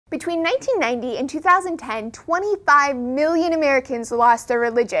Between 1990 and 2010, 25 million Americans lost their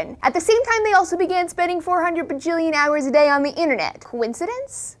religion. At the same time, they also began spending 400 bajillion hours a day on the internet.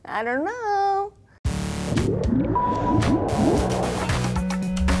 Coincidence? I don't know.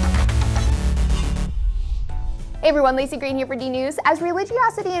 Hey everyone, Laci here for DNews. As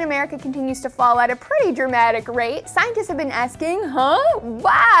religiosity in America continues to fall at a pretty dramatic rate, scientists have been asking,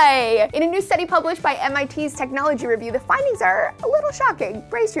 why? In a new study published by MIT's Technology Review, the findings are a little shocking.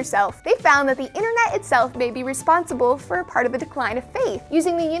 Brace yourself. They found that the internet itself may be responsible for part of the decline of faith.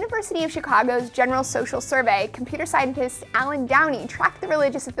 Using the University of Chicago's General Social Survey, computer scientist Alan Downey tracked the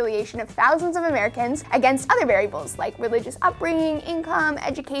religious affiliation of thousands of Americans against other variables like religious upbringing, income,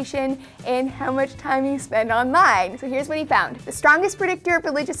 education, and how much time you spend online. So here's what he found. The strongest predictor of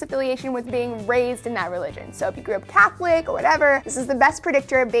religious affiliation was being raised in that religion. So if you grew up Catholic or whatever, this is the best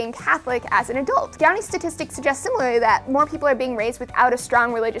predictor of being Catholic as an adult. Downey's statistics suggest similarly that more people are being raised without a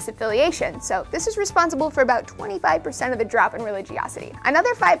strong religious affiliation. So this is responsible for about 25% of the drop in religiosity.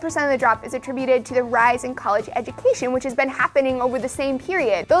 Another 5% of the drop is attributed to the rise in college education, which has been happening over the same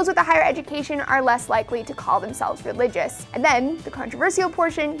period. Those with a higher education are less likely to call themselves religious. And then the controversial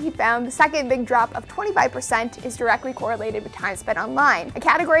portion, he found the second big drop of 25% is directly correlated with time spent online, a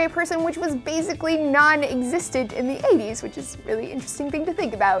category of person which was basically non-existent in the 80s, which is a really interesting thing to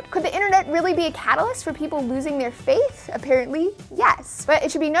think about. Could the internet really be a catalyst for people losing their faith? Apparently, yes. But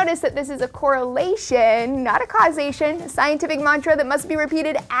it should be noticed that this is a correlation, not a causation, a scientific mantra that must be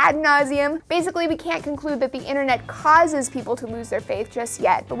repeated ad nauseum. Basically, we can't conclude that the internet causes people to lose their faith just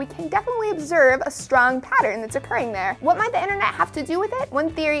yet, but we can definitely observe a strong pattern that's occurring there. What might the internet have to do with it? One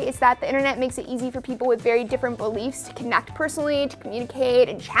theory is that the internet makes it easy for people with very different beliefs to connect personally, to communicate,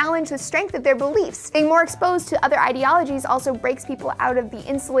 and challenge the strength of their beliefs. Being more exposed to other ideologies also breaks people out of the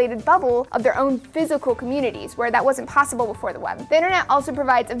insulated bubble of their own physical communities, where that wasn't possible before the web. The internet also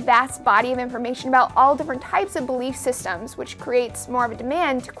provides a vast body of information about all different types of belief systems, which creates more of a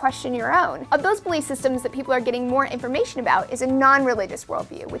demand to question your own. Of those belief systems that people are getting more information about is a non-religious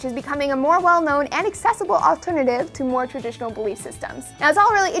worldview, which is becoming a more well-known and accessible alternative to more traditional belief systems. Now, it's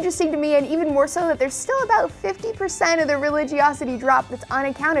all really interesting to me, and even more so that there's still about 50% of the religiosity drop that's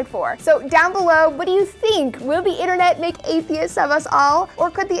unaccounted for. So down below, what do you think? Will the internet make atheists of us all?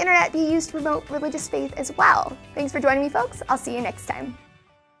 Or could the internet be used to promote religious faith as well? Thanks for joining me, folks. I'll see you next time.